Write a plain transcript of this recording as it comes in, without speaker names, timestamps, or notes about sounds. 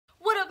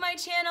my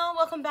channel.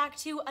 Welcome back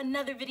to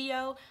another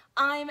video.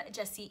 I'm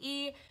Jessie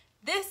E.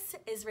 This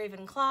is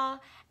Ravenclaw,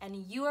 and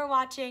you are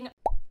watching.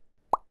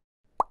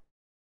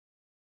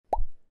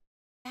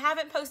 I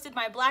haven't posted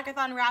my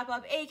Blackathon wrap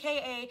up,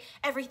 aka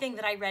everything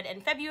that I read in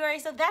February,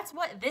 so that's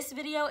what this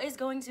video is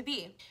going to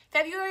be.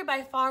 February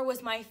by far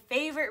was my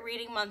favorite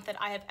reading month that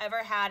I have ever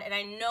had, and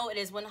I know it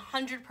is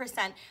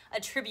 100%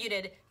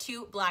 attributed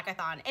to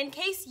Blackathon. In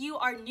case you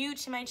are new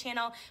to my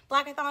channel,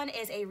 Blackathon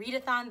is a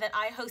readathon that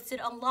I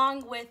hosted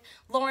along with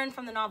Lauren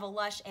from the novel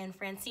Lush and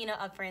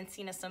Francina of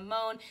Francina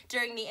Simone.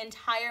 During the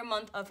entire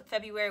month of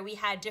February, we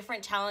had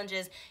different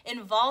challenges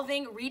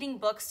involving reading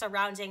books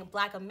surrounding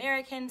Black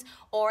Americans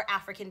or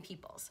African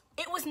peoples.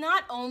 It was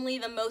not only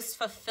the most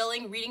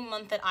fulfilling reading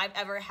month that I've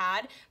ever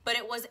had, but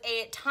it was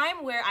a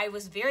time where I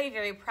was very,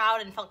 very proud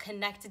and felt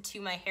connected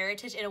to my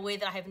heritage in a way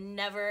that I have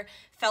never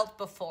felt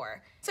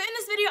before. So in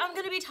this video, I'm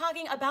going to be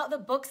talking about the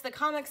books, the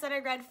comics that I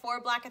read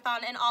for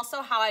Blackathon, and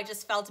also how I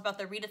just felt about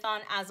the readathon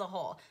as a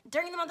whole.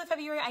 During the month of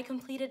February, I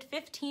completed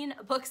 15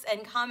 books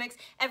and comics,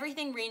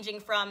 everything ranging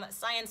from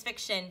science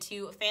fiction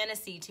to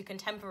fantasy to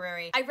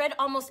contemporary. I read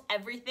almost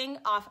everything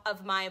off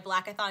of my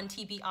Blackathon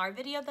TBR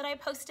video that I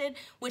posted,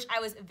 which I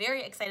was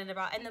very excited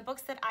about, and the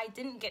books that I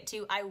didn't get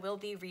to, I will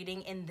be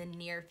reading in the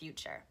near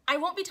future. I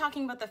won't be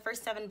talking about the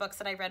first 7 books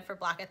that I read for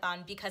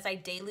Blackathon because I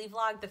daily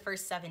vlogged the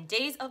first 7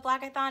 days of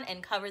Blackathon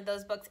and covered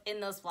those books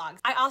in those vlogs.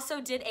 I also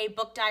did a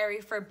book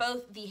diary for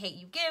both The Hate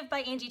You Give by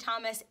Angie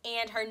Thomas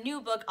and her new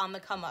book On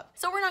the Come Up.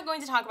 So we're not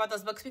going to talk about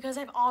those books because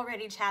I've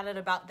already chatted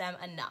about them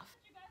enough.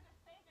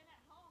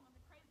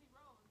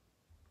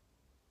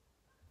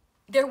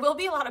 There will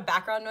be a lot of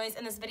background noise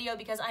in this video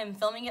because I'm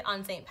filming it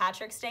on St.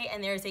 Patrick's Day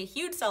and there's a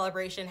huge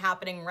celebration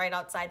happening right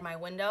outside my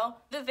window.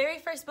 The very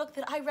first book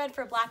that I read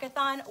for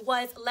Blackathon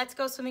was Let's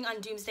Go Swimming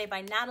on Doomsday by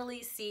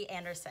Natalie C.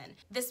 Anderson.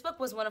 This book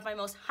was one of my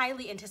most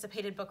highly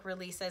anticipated book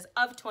releases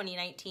of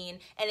 2019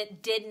 and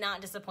it did not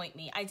disappoint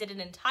me. I did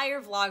an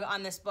entire vlog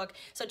on this book,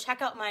 so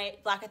check out my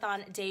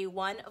Blackathon Day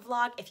 1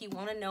 vlog if you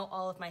want to know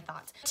all of my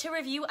thoughts. To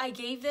review, I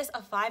gave this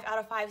a 5 out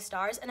of 5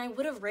 stars and I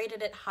would have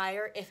rated it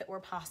higher if it were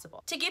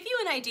possible. To give you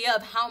an idea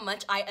of how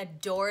much I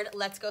adored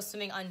Let's Go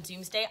Swimming on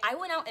Doomsday, I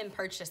went out and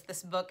purchased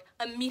this book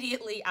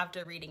immediately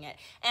after reading it.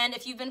 And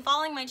if you've been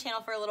following my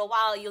channel for a little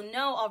while, you'll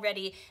know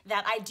already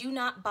that I do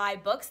not buy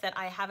books that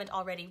I haven't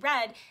already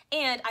read,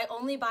 and I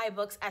only buy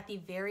books at the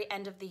very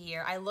end of the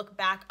year. I look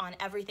back on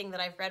everything that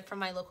I've read from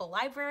my local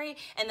library,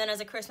 and then as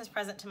a Christmas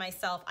present to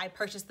myself, I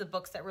purchased the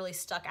books that really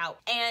stuck out.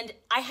 And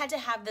I had to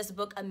have this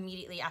book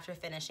immediately after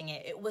finishing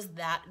it. It was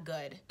that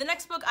good. The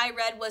next book I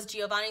read was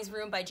Giovanni's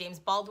Room by James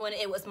Baldwin.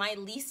 It was my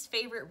least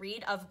favorite read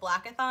of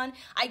Blackathon.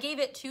 I gave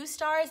it 2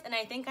 stars and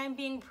I think I'm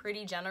being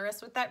pretty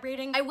generous with that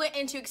rating. I went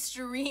into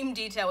extreme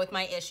detail with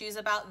my issues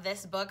about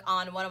this book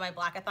on one of my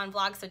Blackathon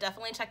vlogs, so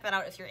definitely check that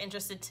out if you're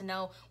interested to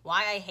know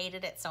why I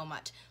hated it so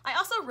much. I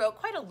also wrote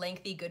quite a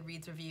lengthy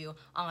Goodreads review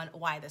on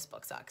why this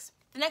book sucks.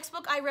 The next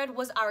book I read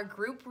was our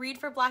group read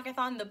for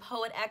Blackathon, The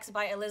Poet X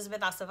by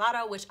Elizabeth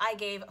Acevedo, which I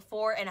gave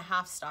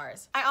 4.5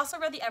 stars. I also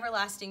read The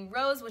Everlasting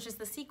Rose, which is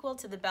the sequel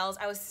to The Bells.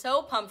 I was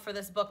so pumped for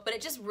this book, but it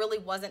just really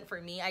wasn't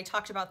for me. I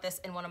talked about this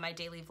in one of my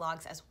daily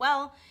vlogs as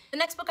well. The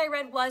next book I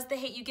read was The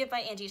Hate You Give by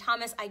Angie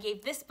Thomas. I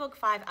gave this book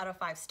 5 out of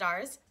 5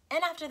 stars.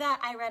 And after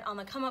that, I read On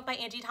the Come Up by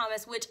Angie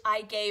Thomas, which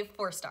I gave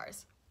 4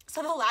 stars.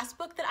 So the last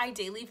book that I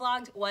daily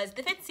vlogged was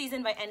The 5th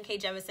Season by N.K.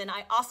 Jemisin.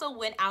 I also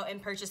went out and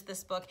purchased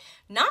this book,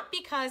 not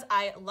because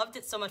I loved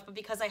it so much, but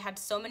because I had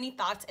so many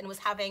thoughts and was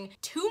having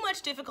too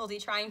much difficulty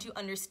trying to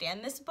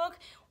understand this book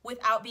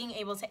without being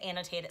able to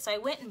annotate it. So I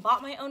went and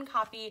bought my own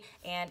copy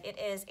and it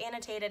is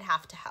annotated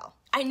half to hell.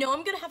 I know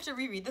I'm gonna have to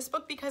reread this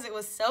book because it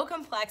was so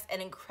complex and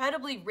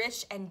incredibly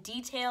rich and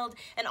detailed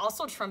and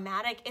also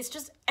traumatic. It's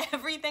just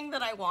everything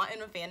that I want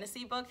in a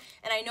fantasy book,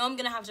 and I know I'm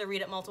gonna have to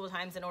read it multiple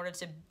times in order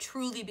to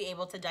truly be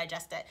able to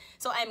digest it.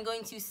 So I'm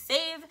going to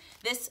save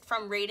this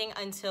from rating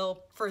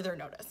until further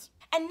notice.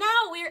 And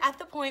now we're at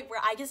the point where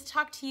I get to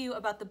talk to you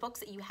about the books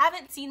that you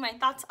haven't seen my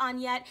thoughts on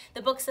yet,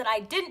 the books that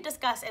I didn't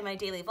discuss in my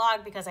daily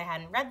vlog because I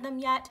hadn't read them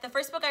yet. The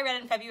first book I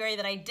read in February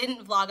that I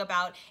didn't vlog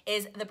about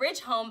is The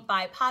Bridge Home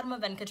by Padma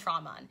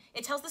Venkatraman.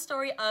 It tells the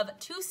story of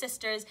 2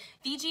 sisters,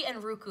 Viji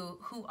and Ruku,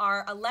 who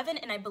are 11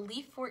 and I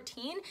believe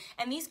 14,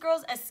 and these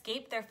girls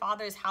escape their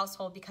father's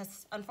household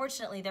because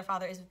unfortunately their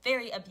father is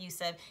very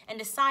abusive and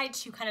decide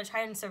to kind of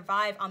try and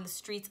survive on the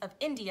streets of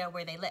India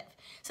where they live.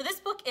 So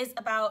this book is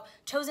about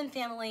chosen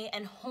family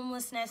and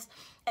homelessness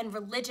and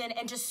religion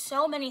and just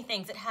so many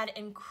things. It had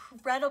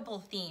incredible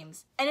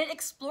themes and it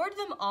explored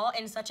them all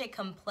in such a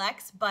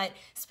complex but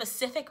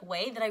specific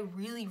way that I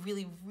really,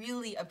 really,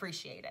 really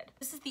appreciated.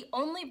 This is the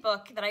only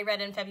book that I read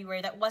in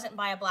February that wasn't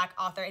by a Black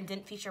author and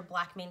didn't feature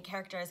Black main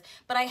characters,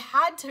 but I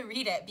had to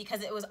read it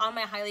because it was on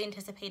my highly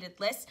anticipated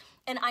list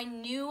And I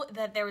knew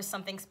that there was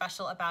something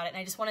special about it, and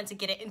I just wanted to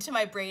get it into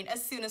my brain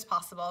as soon as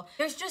possible.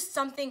 There's just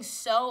something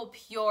so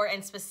pure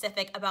and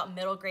specific about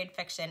middle grade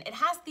fiction. It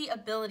has the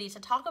ability to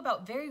talk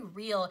about very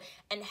real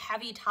and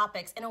heavy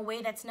topics in a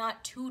way that's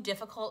not too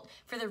difficult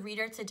for the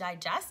reader to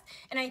digest.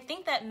 And I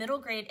think that middle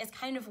grade is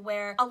kind of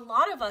where a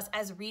lot of us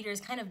as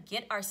readers kind of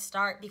get our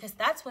start, because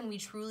that's when we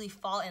truly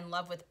fall in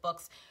love with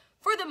books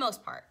for the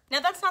most part. Now,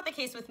 that's not the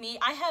case with me.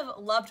 I have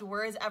loved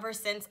words ever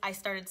since I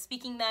started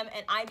speaking them,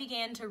 and I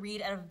began to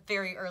read at a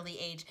very early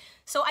age.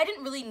 So I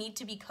didn't really need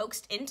to be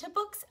coaxed into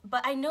books,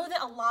 but I know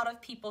that a lot of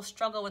people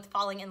struggle with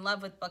falling in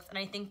love with books, and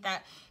I think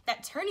that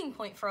that turning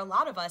point for a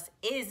lot of us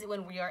is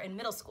when we are in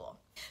middle school.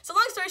 So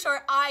long story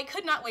short, I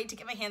could not wait to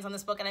get my hands on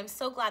this book, and I'm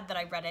so glad that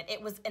I read it.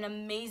 It was an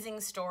amazing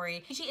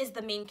story. Viji is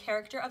the main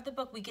character of the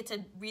book. We get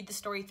to read the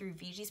story through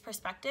Viji's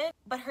perspective,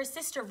 but her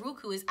sister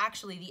Ruku is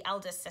actually the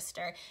eldest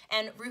sister,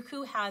 and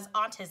Ruku has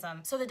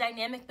autism. So the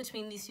dynamic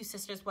between these two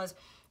sisters was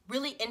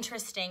really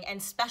interesting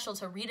and special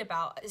to read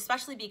about,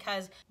 especially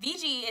because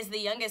Viji is the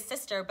youngest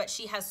sister, but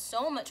she has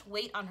so much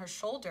weight on her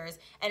shoulders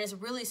and is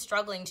really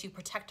struggling to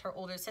protect her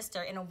older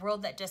sister in a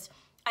world that just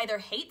either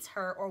hates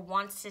her or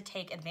wants to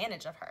take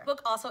advantage of her. The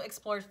book also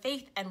explored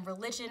faith and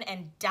religion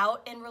and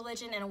doubt in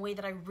religion in a way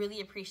that I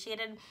really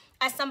appreciated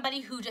as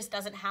somebody who just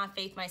doesn't have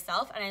faith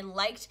myself, and I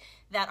liked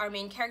that our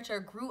main character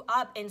grew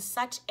up in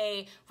such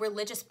a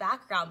religious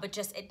background, but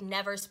just it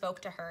never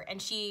spoke to her,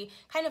 and she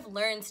kind of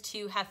learns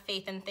to have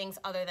faith in things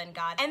other than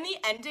God. And the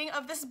ending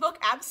of this book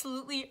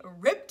absolutely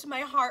ripped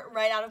my heart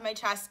right out of my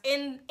chest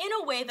in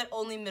a way that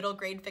only middle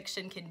grade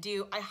fiction can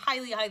do. I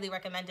highly, highly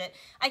recommend it.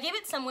 I gave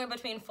it somewhere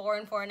between 4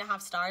 and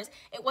 4.5 stars.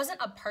 It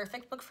wasn't a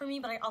perfect book for me,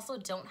 but I also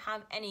don't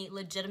have any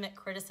legitimate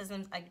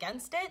criticisms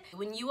against it.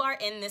 When you are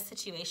in this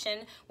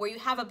situation where you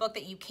have a book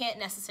that you can't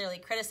necessarily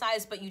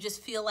criticize, but you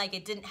just feel like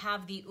it didn't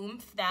have the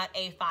oomph that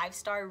a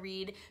 5-star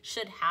read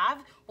should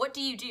have, what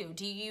do?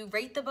 Do you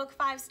rate the book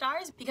 5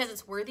 stars because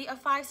it's worthy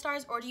of 5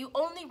 stars, or do you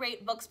only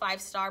rate books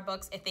 5-star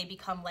books if they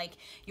become like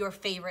your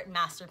favorite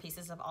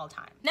masterpieces of all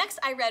time? Next,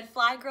 I read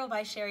Fly Girl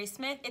by Sherry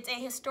Smith. It's a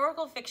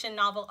historical fiction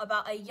novel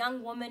about a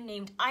young woman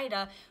named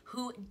Ida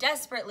who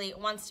desperately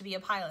wants to be a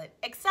pilot,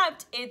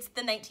 except it's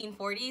the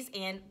 1940s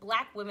and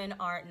Black women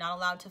are not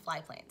allowed to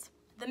fly planes.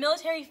 The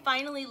military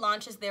finally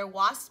launches their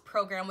WASP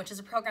program, which is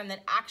a program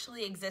that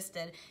actually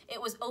existed.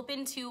 It was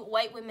open to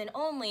white women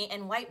only,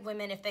 and white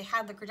women, if they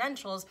had the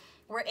credentials,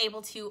 were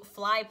able to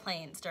fly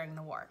planes during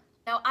the war.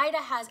 Now, Ida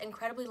has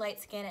incredibly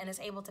light skin and is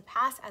able to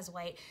pass as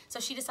white,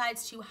 so she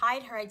decides to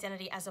hide her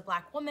identity as a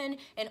Black woman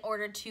in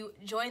order to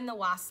join the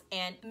WASP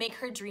and make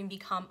her dream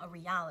become a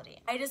reality.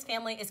 Ida's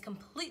family is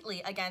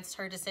completely against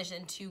her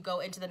decision to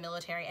go into the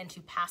military and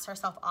to pass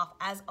herself off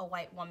as a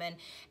white woman,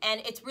 and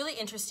it's really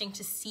interesting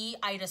to see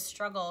Ida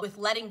struggle with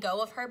letting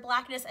go of her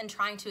Blackness and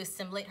trying to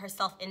assimilate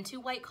herself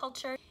into white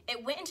culture.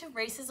 It went into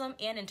racism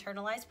and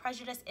internalized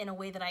prejudice in a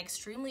way that I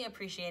extremely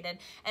appreciated,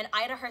 and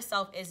Ida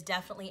herself is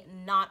definitely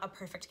not a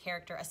perfect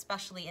character,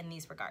 especially in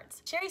these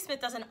regards. Sherry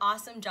Smith does an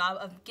awesome job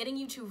of getting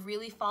you to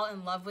really fall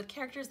in love with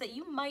characters that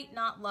you might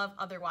not love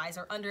otherwise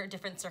or under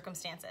different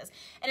circumstances.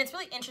 And it's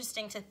really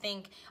interesting to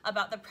think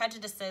about the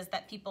prejudices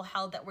that people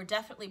held that were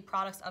definitely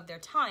products of their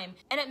time,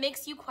 and it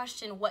makes you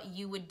question what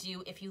you would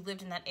do if you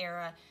lived in that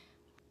era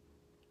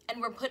and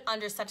were put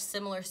under such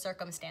similar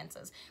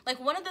circumstances. Like,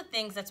 one of the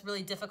things that's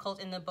really difficult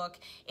in the book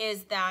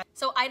is that,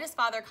 so Ida's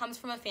father comes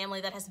from a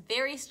family that has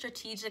very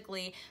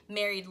strategically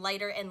married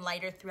lighter and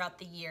lighter throughout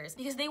the years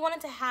because they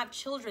wanted to have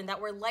children that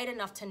were light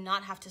enough to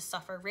not have to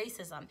suffer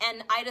racism.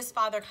 And Ida's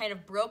father kind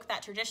of broke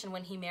that tradition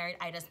when he married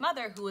Ida's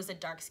mother, who was a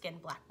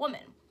dark-skinned Black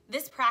woman.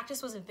 This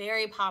practice was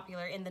very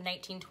popular in the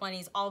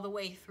 1920s all the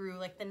way through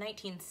like the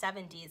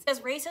 1970s,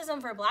 because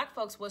racism for Black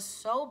folks was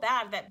so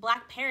bad that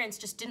Black parents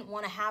just didn't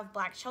want to have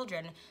Black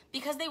children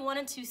because they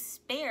wanted to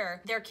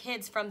spare their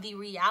kids from the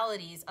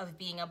realities of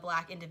being a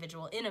Black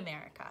individual in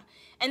America.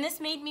 And this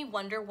made me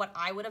wonder what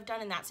I would have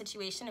done in that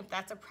situation if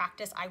that's a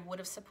practice I would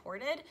have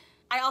supported.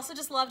 I also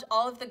just loved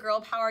all of the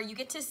girl power. You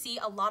get to see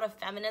a lot of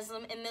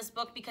feminism in this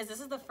book because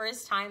this is the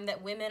first time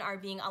that women are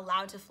being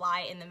allowed to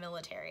fly in the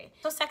military.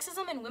 So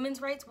sexism and women's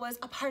rights was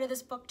a part of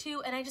this book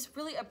too, and I just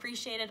really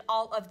appreciated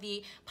all of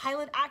the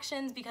pilot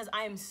actions because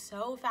I am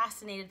so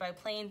fascinated by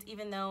planes,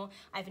 even though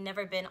I've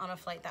never been on a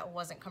flight that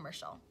wasn't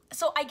commercial.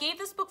 So I gave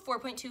this book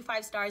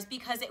 4.25 stars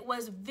because it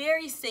was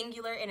very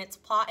singular in its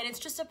plot, and it's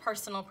just a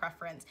personal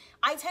preference.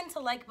 I tend to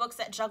like books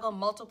that juggle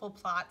multiple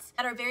plots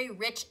that are very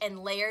rich and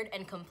layered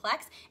and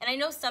complex, and I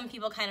know some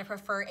people kind of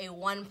prefer a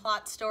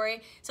one-plot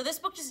story, so this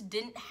book just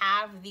didn't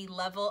have the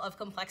level of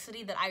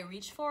complexity that I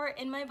reach for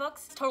in my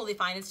books. It's totally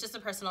fine, it's just a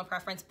personal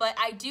preference, but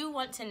I do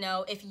want to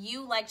know if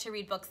you like to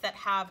read books that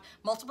have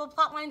multiple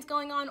plot lines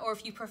going on, or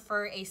if you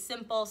prefer a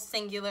simple,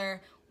 singular,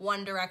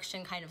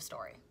 one-direction kind of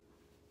story.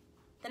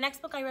 The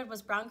next book I read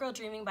was Brown Girl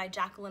Dreaming by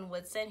Jacqueline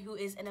Woodson, who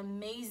is an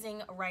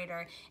amazing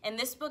writer, and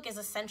this book is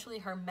essentially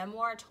her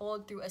memoir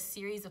told through a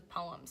series of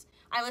poems.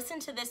 I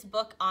listened to this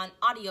book on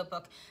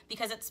audiobook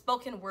because it's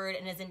spoken word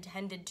and is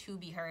intended to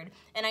be heard,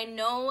 and I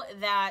know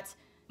that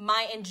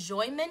My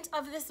enjoyment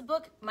of this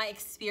book, my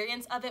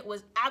experience of it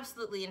was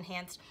absolutely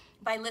enhanced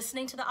by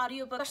listening to the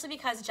audiobook, especially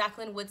because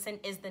Jacqueline Woodson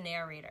is the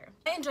narrator.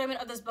 My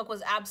enjoyment of this book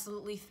was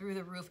absolutely through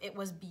the roof. It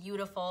was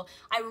beautiful.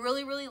 I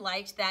really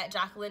liked that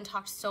Jacqueline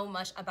talked so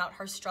much about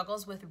her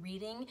struggles with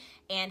reading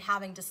and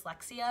having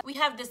dyslexia. We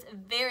have this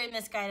very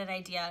misguided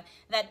idea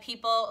that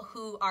people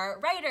who are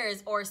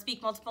writers or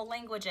speak multiple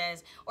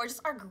languages or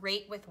just are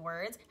great with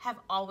words have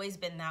always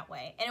been that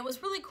way. And it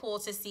was really cool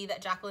to see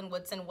that Jacqueline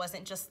Woodson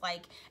wasn't just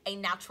like a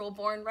natural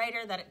born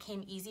writer, that it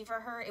came easy for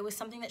her. It was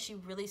something that she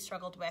really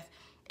struggled with.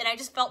 And I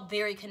just felt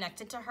very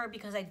connected to her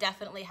because I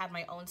definitely had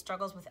my own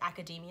struggles with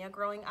academia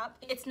growing up.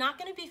 It's not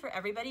going to be for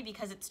everybody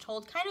because it's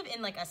told kind of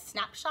in like a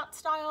snapshot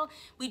style.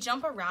 We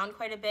jump around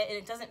quite a bit and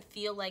it doesn't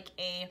feel like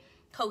a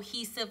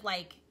cohesive,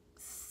 like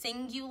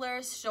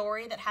singular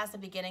story that has a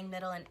beginning,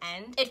 middle, and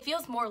end. It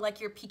feels more like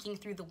you're peeking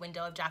through the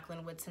window of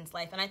Jacqueline Woodson's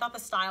life, and I thought the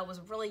style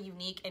was really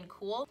unique and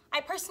cool. I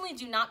personally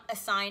do not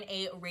assign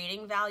a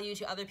rating value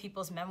to other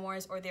people's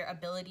memoirs or their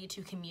ability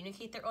to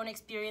communicate their own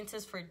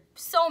experiences for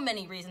so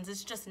many reasons.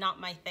 It's just not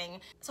my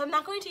thing. So I'm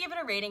not going to give it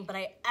a rating, but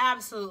I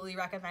absolutely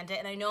recommend it,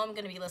 and I know I'm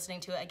going to be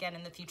listening to it again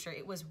in the future.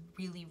 It was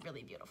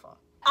really beautiful.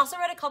 I also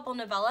read a couple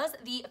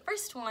novellas. The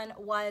first one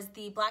was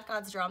The Black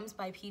God's Drums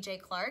by P.J.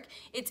 Clarke.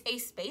 It's a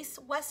space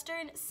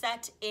western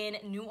set in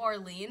New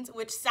Orleans,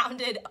 which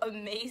sounded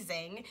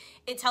amazing.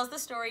 It tells the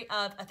story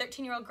of a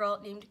 13-year-old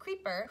girl named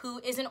Creeper who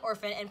is an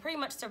orphan and pretty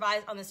much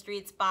survives on the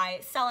streets by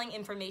selling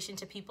information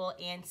to people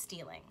and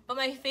stealing. But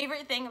my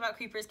favorite thing about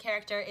Creeper's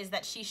character is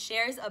that she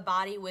shares a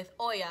body with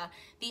Oya,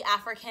 the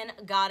African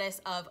goddess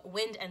of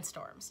wind and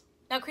storms.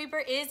 Now, Creeper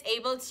is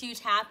able to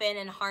tap in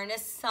and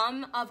harness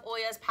some of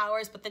Oya's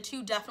powers, but the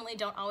two definitely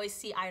don't always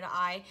see eye to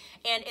eye,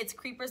 and it's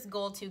Creeper's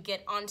goal to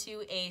get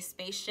onto a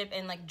spaceship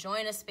and like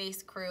join a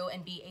space crew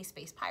and be a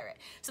space pirate.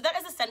 So that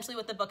is essentially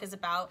what the book is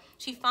about.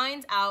 She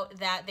finds out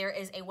that there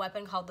is a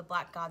weapon called the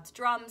Black God's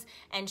Drums,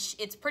 and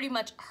it's pretty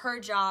much her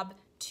job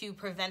to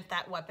prevent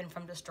that weapon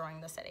from destroying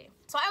the city.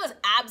 So I was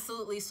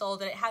absolutely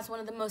sold, and it has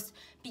one of the most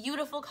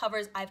beautiful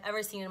covers I've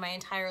ever seen in my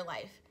entire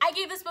life. I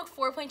gave this book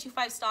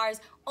 4.25 stars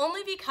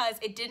only because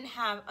it didn't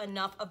have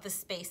enough of the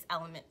space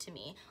element to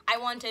me. I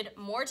wanted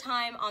more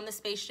time on the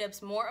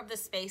spaceships, more of the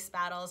space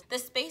battles. The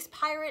space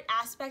pirate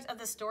aspect of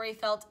the story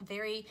felt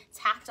very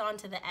tacked on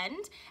to the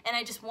end, and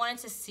I just wanted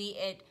to see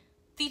it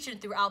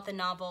featured throughout the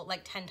novel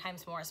like 10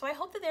 times more. So I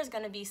hope that there's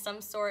going to be some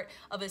sort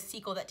of a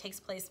sequel that takes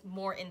place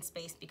more in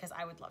space because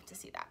I would love to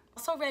see that.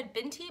 Also read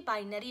Binti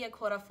by Nedia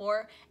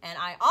Korafor, and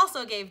I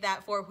also gave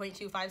that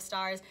 4.25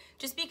 stars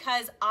just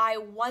because I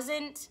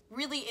wasn't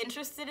really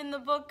interested in the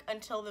book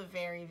until the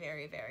very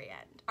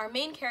end. Our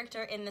main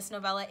character in this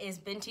novella is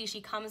Binti.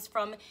 She comes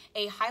from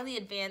a highly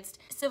advanced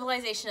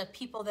civilization of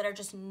people that are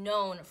just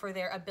known for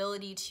their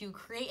ability to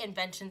create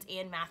inventions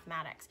and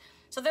mathematics.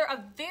 So they're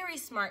a very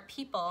smart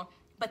people,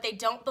 but they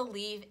don't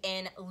believe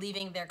in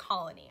leaving their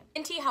colony.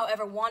 Binti,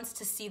 however, wants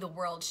to see the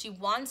world. She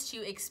wants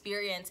to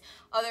experience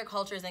other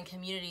cultures and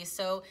communities,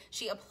 so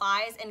she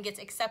applies and gets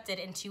accepted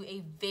into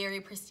a very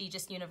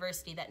prestigious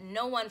university that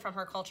no one from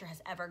her culture has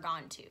ever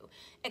gone to.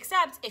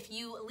 Except if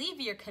you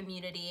leave your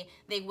community,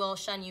 they will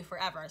shun you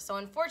forever. So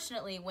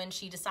unfortunately, when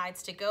she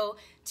decides to go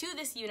to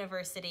this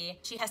university,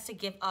 she has to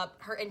give up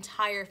her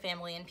entire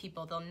family and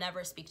people. They'll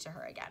never speak to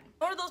her again.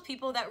 One of those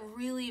people that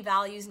really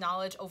values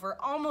knowledge over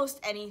almost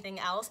anything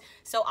else,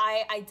 so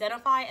I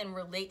identify and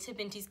relate to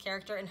Binti's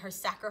character and her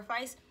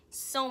sacrifice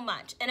so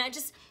much. And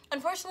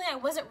unfortunately, I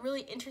wasn't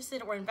really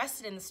interested or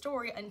invested in the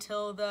story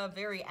until the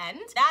very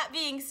end. That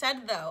being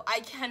said though,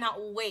 I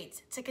cannot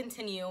wait to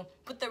continue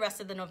with the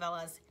rest of the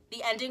novellas.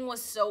 The ending was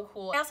so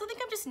cool. I also think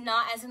I'm just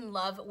not as in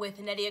love with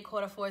Nedia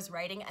Korafor's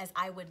writing as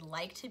I would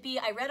like to be.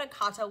 I read A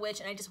Kata Witch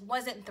and I just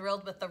wasn't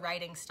thrilled with the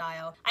writing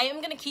style. I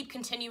am gonna keep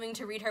continuing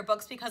to read her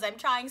books because I'm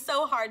trying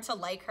so hard to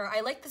like her.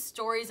 I like the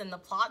stories and the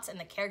plots and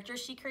the characters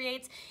she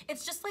creates.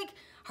 It's just like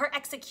her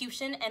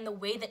execution and the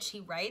way that she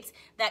writes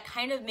that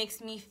kind of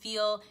makes me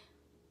feel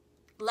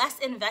less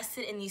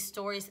invested in these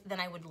stories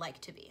than I would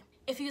like to be.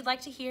 If you'd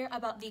like to hear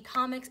about the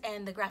comics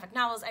and the graphic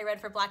novels I read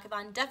for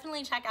Blackathon,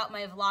 definitely check out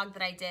my vlog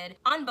that I did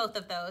on both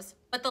of those.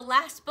 But the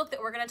last book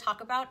that we're going to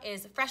talk about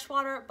is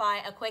Freshwater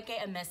by Akweke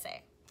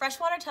Emese.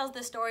 Freshwater tells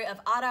the story of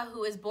Ada,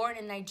 who is born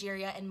in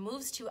Nigeria and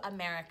moves to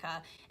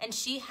America, and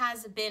she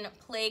has been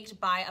plagued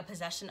by a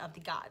possession of the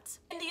gods.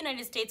 In the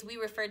United States, we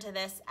refer to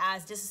this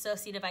as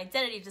dissociative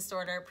identity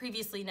disorder,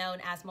 previously known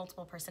as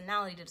multiple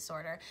personality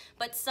disorder,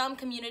 but some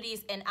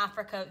communities in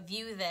Africa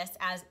view this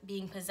as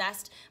being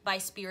possessed by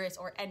spirits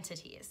or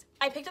entities.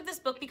 I picked up this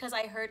book because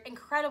I heard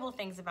incredible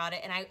things about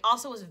it, and I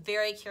also was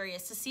very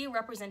curious to see a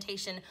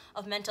representation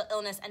of mental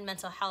illness and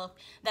mental health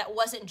that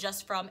wasn't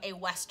just from a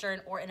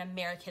Western or an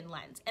American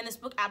lens. And this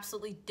book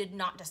absolutely did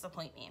not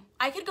disappoint me.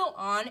 I could go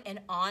on and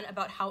on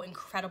about how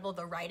incredible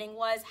the writing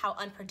was, how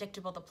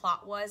unpredictable the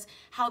plot was,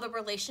 how the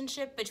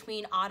relationship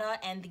between Ada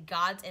and the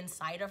gods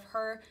inside of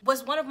her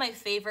was one of my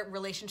favorite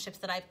relationships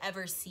that I've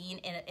ever seen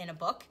in a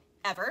book.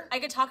 ever. I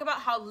could talk about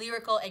how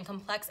lyrical and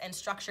complex and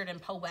structured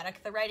and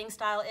poetic the writing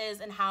style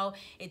is, and how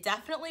it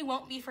definitely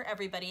won't be for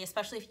everybody,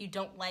 especially if you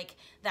don't like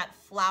that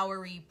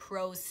flowery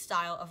prose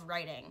style of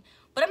writing.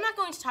 But I'm not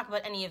going to talk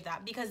about any of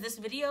that because this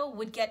video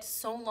would get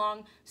so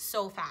long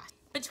so fast.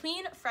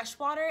 Between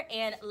Freshwater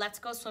and Let's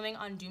Go Swimming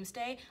on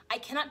Doomsday, I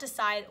cannot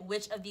decide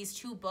which of these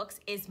two books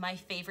is my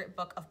favorite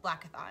book of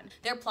Blackathon.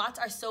 Their plots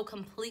are so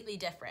completely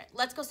different.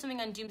 Let's Go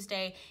Swimming on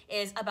Doomsday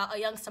is about a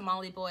young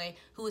Somali boy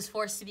who is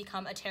forced to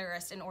become a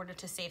terrorist in order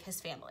to save his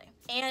family.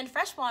 And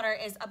Freshwater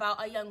is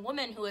about a young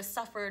woman who has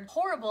suffered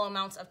horrible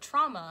amounts of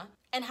trauma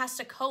and has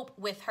to cope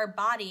with her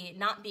body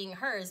not being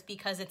hers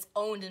because it's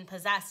owned and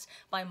possessed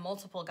by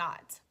multiple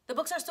gods. The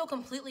books are so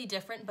completely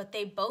different, but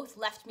they both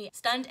left me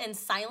stunned and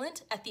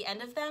silent at the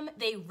end of them.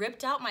 They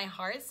ripped out my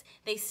hearts.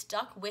 They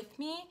stuck with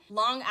me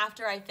long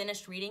after I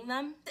finished reading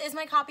them. This is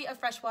my copy of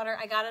Freshwater.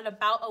 I got it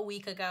about a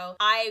week ago.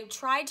 I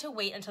tried to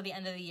wait until the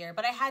end of the year,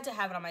 but I had to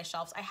have it on my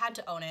shelves. I had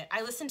to own it.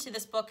 I listened to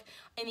this book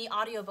in the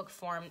audiobook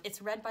form.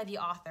 It's read by the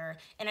author,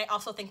 and I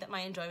also think that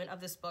my enjoyment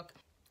of this book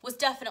was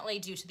definitely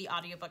due to the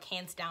audiobook,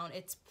 hands down.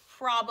 It's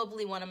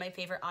probably one of my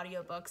favorite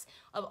audiobooks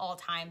of all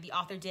time. The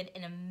author did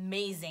an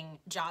amazing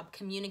job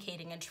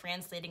communicating and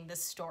translating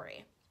this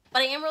story.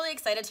 But I am really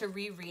excited to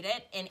reread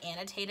it and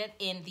annotate it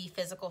in the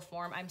physical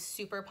form. I'm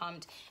super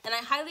pumped, and I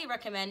highly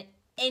recommend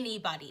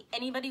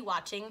anybody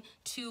watching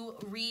to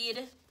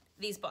read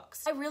these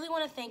books. I really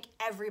want to thank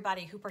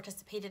everybody who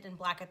participated in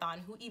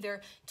Blackathon, who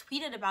either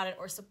tweeted about it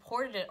or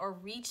supported it or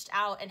reached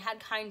out and had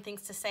kind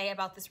things to say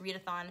about this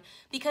readathon,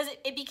 because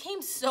it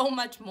became so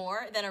much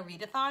more than a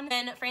readathon.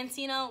 When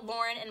Francina,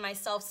 Lauren, and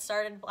myself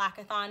started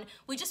Blackathon,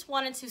 we just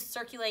wanted to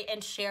circulate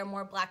and share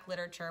more Black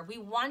literature. We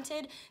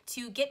wanted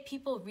to get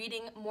people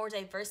reading more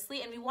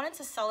diversely, and we wanted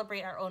to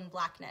celebrate our own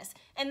Blackness.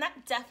 And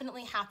that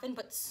definitely happened,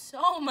 but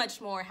so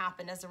much more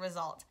happened as a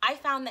result. I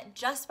found that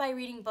just by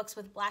reading books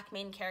with Black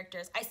main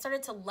characters, I started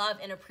to love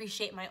and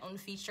appreciate my own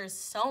features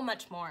so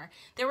much more.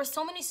 There were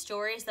so many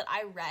stories that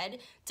I read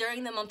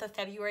during the month of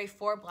February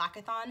for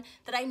Blackathon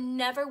that I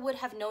never would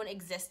have known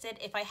existed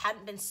if I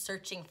hadn't been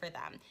searching for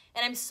them.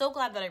 And I'm so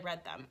glad that I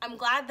read them. I'm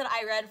glad that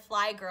I read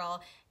Fly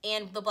Girl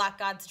and The Black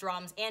God's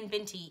Drums and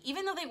Binti.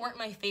 Even though they weren't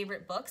my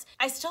favorite books,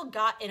 I still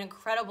got an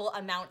incredible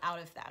amount out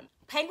of them.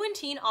 Penguin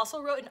Teen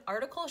also wrote an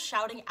article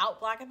shouting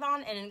out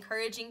Blackathon and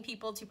encouraging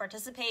people to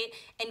participate,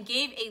 and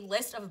gave a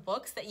list of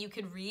books that you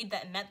could read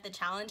that met the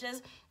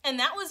challenges. And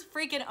that was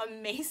freaking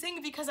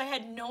amazing because I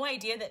had no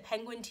idea that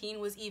Penguin Teen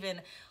was even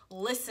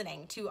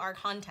listening to our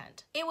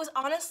content. It was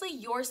honestly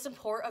your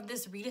support of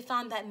this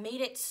readathon that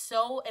made it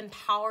so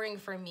empowering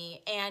for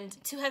me, and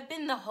to have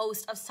been the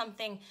host of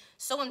something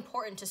so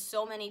important to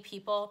so many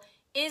people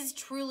is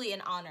truly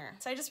an honor.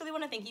 So I just really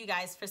want to thank you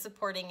guys for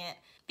supporting it,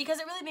 because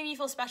it really made me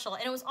feel special.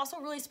 And it was also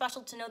really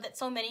special to know that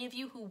so many of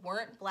you who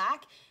weren't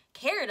Black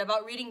cared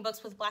about reading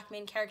books with Black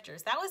main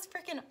characters. That was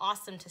freaking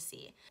awesome to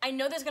see. I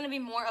know there's gonna be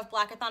more of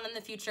Blackathon in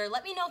the future.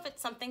 Let me know if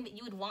it's something that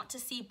you would want to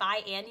see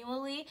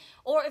biannually,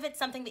 or if it's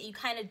something that you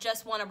kind of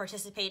just want to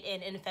participate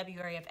in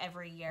February of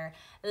every year.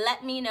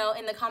 Let me know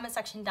in the comment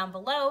section down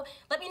below.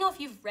 Let me know if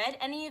you've read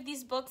any of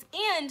these books,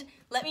 and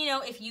let me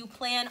know if you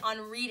plan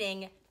on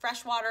reading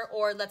Freshwater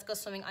or Let's Go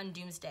Swimming on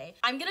Doomsday.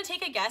 I'm gonna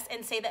take a guess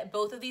and say that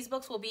both of these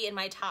books will be in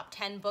my top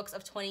 10 books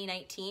of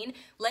 2019.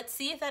 Let's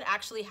see if that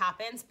actually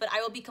happens, but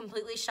I will be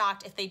completely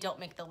shocked if they don't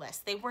make the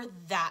list. They were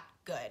that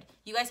good.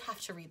 You guys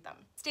have to read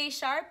them. Stay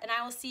sharp, and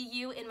I will see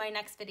you in my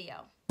next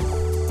video.